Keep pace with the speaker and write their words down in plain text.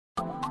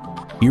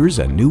Here's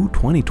a new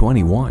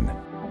 2021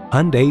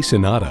 Hyundai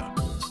Sonata.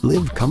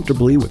 Live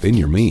comfortably within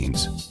your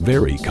means,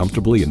 very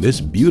comfortably in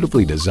this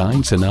beautifully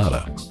designed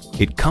Sonata.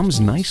 It comes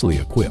nicely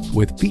equipped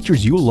with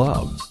features you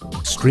love: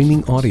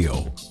 streaming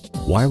audio,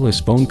 wireless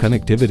phone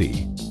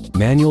connectivity,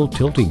 manual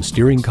tilting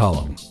steering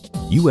column,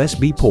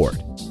 USB port,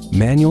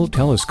 manual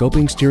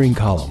telescoping steering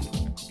column,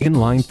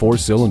 inline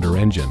 4-cylinder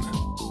engine,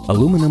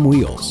 aluminum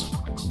wheels,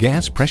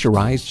 gas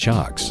pressurized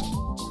shocks,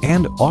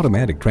 and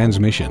automatic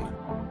transmission.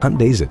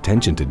 Hyundai's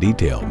attention to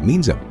detail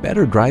means a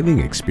better driving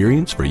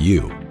experience for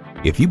you.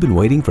 If you've been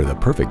waiting for the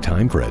perfect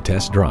time for a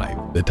test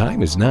drive, the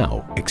time is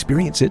now.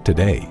 Experience it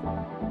today.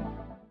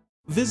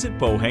 Visit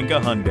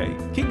Pohanka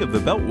Hyundai, King of the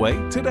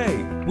Beltway,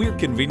 today. We're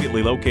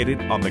conveniently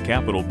located on the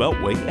Capitol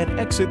Beltway at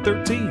Exit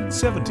 13,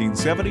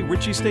 1770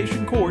 Ritchie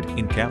Station Court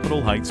in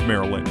Capitol Heights,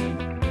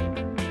 Maryland.